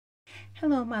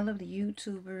Hello, my lovely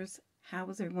YouTubers. How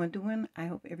is everyone doing? I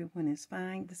hope everyone is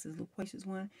fine. This is Loquacious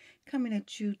One coming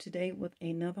at you today with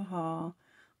another haul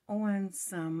on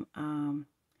some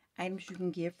items you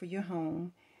can get for your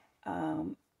home.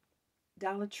 Um,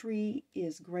 Dollar Tree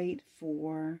is great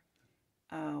for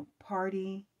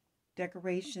party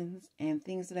decorations and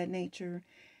things of that nature.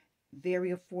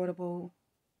 Very affordable,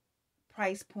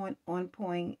 price point on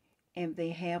point, and they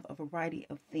have a variety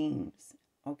of themes.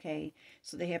 Okay,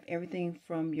 so they have everything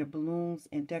from your balloons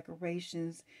and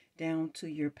decorations down to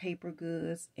your paper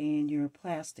goods and your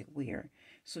plasticware.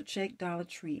 So check Dollar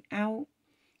Tree out,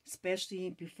 especially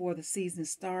before the season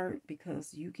start,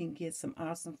 because you can get some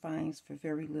awesome finds for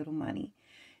very little money.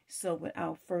 So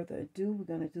without further ado, we're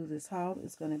going to do this haul.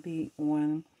 It's going to be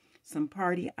on some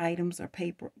party items or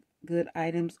paper good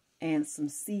items and some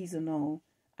seasonal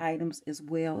items, as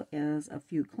well as a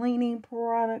few cleaning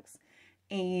products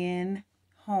and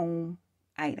home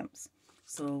items.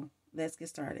 So let's get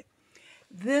started.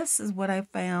 This is what I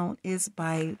found. It's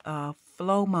by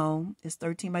Flomo. It's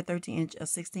 13 by 13 inch, a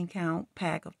 16 count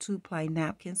pack of 2-ply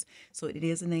napkins. So it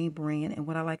is a name brand. And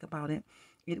what I like about it,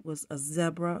 it was a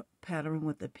zebra pattern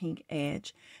with a pink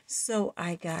edge. So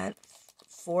I got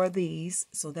 4 of these.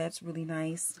 So that's really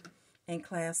nice and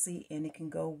classy. And it can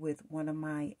go with one of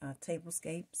my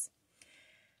tablescapes.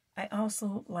 I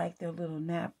also like their little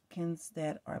napkins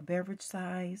that are beverage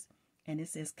size. And it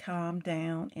says calm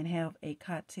down and have a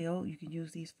cocktail. You can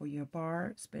use these for your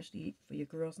bar, especially for your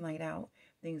girls' night out,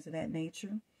 things of that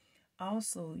nature.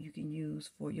 Also, you can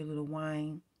use for your little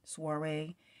wine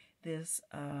soiree this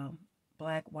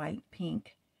black, white,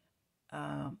 pink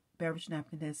beverage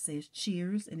napkin that says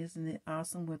cheers. And isn't it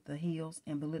awesome with the heels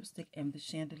and the lipstick and the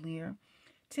chandelier?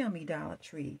 Tell me Dollar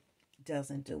Tree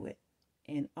doesn't do it.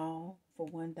 And all for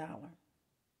 $1.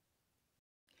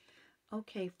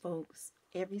 Okay, folks,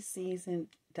 every season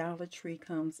Dollar Tree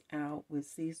comes out with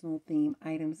seasonal theme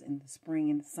items in the spring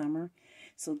and the summer.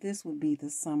 So this would be the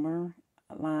summer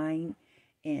line,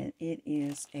 and it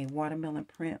is a watermelon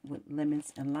print with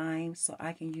lemons and limes. So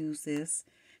I can use this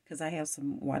because I have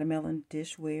some watermelon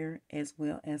dishware as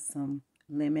well as some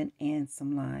lemon and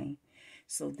some lime.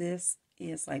 So this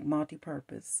is like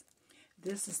multi-purpose.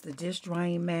 This is the dish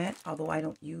drying mat. Although I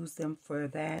don't use them for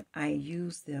that, I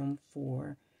use them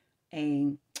for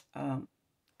a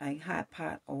hot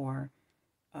pot or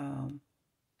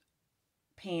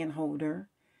pan holder.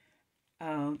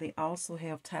 They also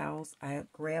have towels. I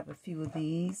grab a few of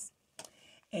these,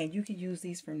 and you can use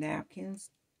these for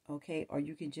napkins, okay, or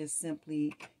you can just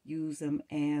simply use them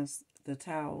as the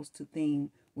towels to theme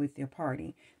with your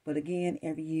party. But again,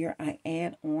 every year I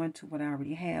add on to what I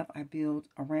already have. I build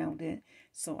around it,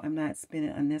 so I'm not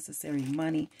spending unnecessary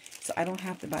money. So I don't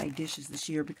have to buy dishes this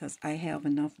year because I have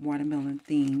enough watermelon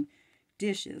themed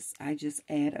dishes. I just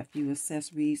add a few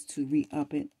accessories to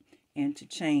re-up it and to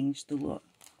change the look.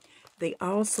 They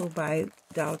also buy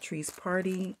Dollar Tree's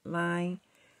party line.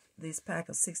 This pack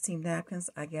of 16 napkins.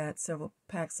 I got several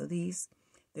packs of these.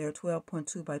 They're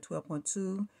 12.2 by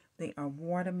 12.2. They are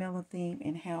watermelon themed,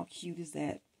 and how cute is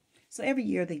that? So every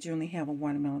year they generally have a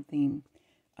watermelon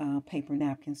themed paper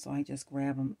napkin, so I just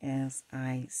grab them as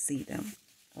I see them.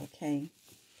 Okay,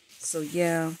 so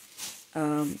yeah,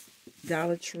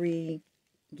 Dollar Tree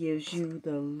gives you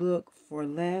the look for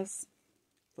less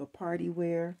for party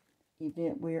wear,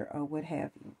 event wear, or what have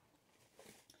you.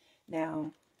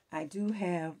 Now, I do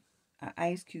have an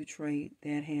ice cube tray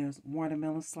that has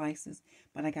watermelon slices,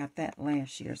 but I got that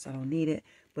last year, so I don't need it.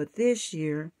 But this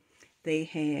year, they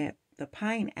had the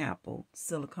pineapple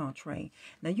silicone tray.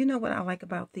 Now, you know what I like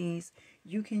about these?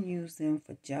 You can use them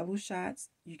for jello shots.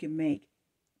 You can make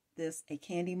this a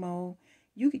candy mold.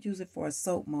 You could use it for a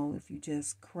soap mold if you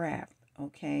just craft,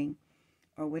 okay?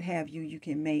 Or what have you. You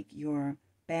can make your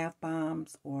bath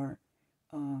bombs or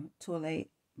toilet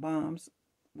bombs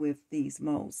with these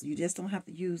molds. You just don't have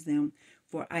to use them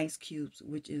for ice cubes,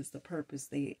 which is the purpose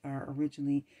they are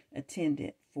originally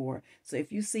intended for. So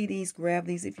if you see these, grab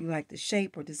these if you like the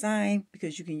shape or design,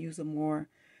 because you can use them more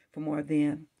for more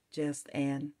than just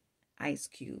an ice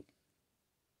cube.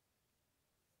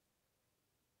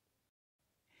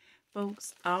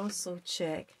 Folks, also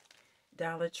check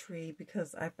Dollar Tree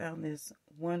because I found this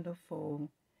wonderful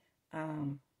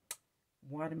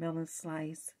watermelon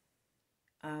slice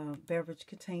beverage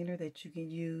container that you can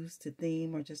use to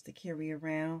theme or just to carry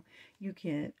around. You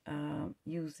can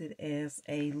use it as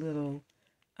a little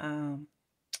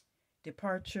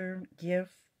departure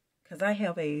gift, because I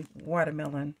have a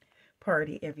watermelon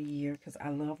party every year because I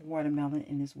love watermelon,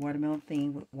 and this watermelon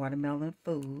theme with watermelon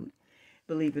food,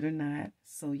 believe it or not.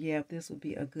 So yeah, this would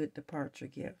be a good departure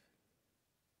gift.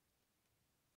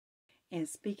 And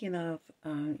speaking of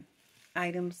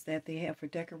items that they have for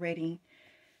decorating,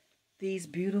 these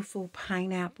beautiful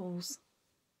pineapples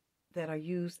that are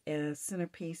used as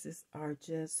centerpieces are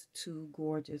just too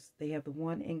gorgeous. They have the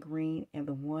one in green and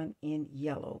the one in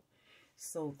yellow.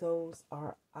 So those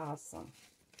are awesome.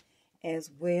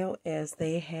 As well as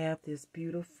they have this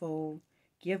beautiful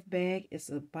gift bag. It's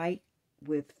a bite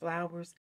with flowers.